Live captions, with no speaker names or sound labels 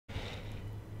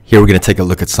Here we're going to take a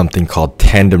look at something called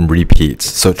tandem repeats.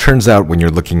 So it turns out when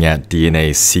you're looking at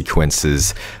DNA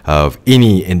sequences of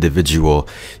any individual,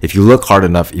 if you look hard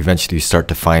enough, eventually you start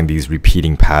to find these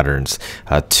repeating patterns.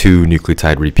 Two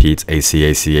nucleotide repeats, AC,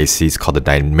 AC, AC, is called a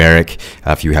dimeric.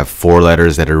 If you have four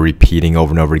letters that are repeating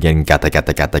over and over again, gata,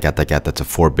 gata, gata, gata, gata, that's a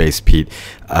four-base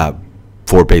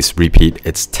repeat,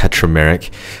 it's tetrameric.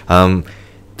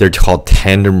 They're called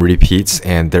tandem repeats,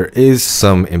 and there is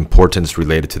some importance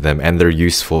related to them, and they're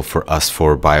useful for us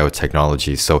for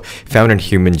biotechnology. So found in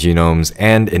human genomes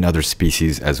and in other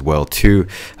species as well too.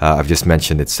 I've just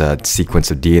mentioned it's a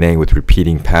sequence of DNA with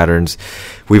repeating patterns.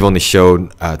 We've only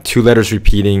shown 2 letters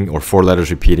repeating or 4 letters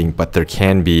repeating, but there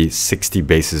can be 60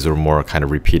 bases or more kind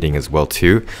of repeating as well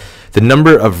too. The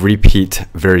number of repeat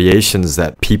variations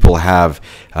that people have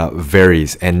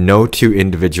varies, and no two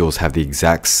individuals have the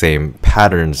exact same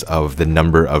patterns of the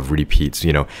number of repeats.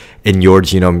 You know, in your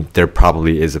genome, there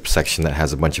probably is a section that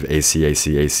has a bunch of AC,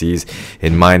 AC, ACs.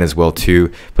 In mine as well too,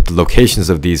 but the locations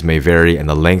of these may vary, and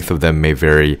the length of them may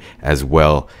vary as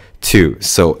well too.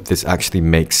 So this actually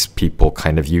makes people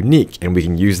kind of unique, and we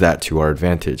can use that to our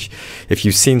advantage. If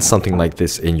you've seen something like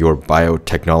this in your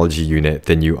biotechnology unit,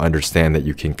 then you understand that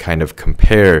you can kind of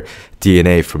compare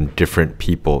DNA from different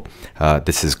people.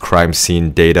 This is crime scene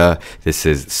data. This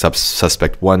is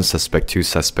suspect 1, suspect 2,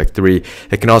 suspect 3.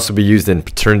 It can also be used in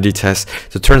paternity tests.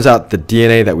 So it turns out the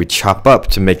DNA that we chop up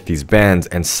to make these bands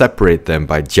and separate them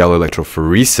by gel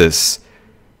electrophoresis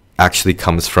actually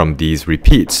comes from these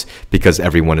repeats, because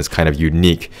everyone is kind of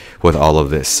unique with all of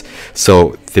this.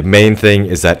 So the main thing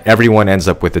is that everyone ends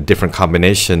up with a different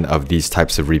combination of these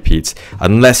types of repeats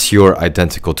unless you're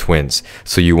identical twins.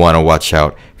 So you want to watch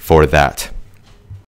out for that.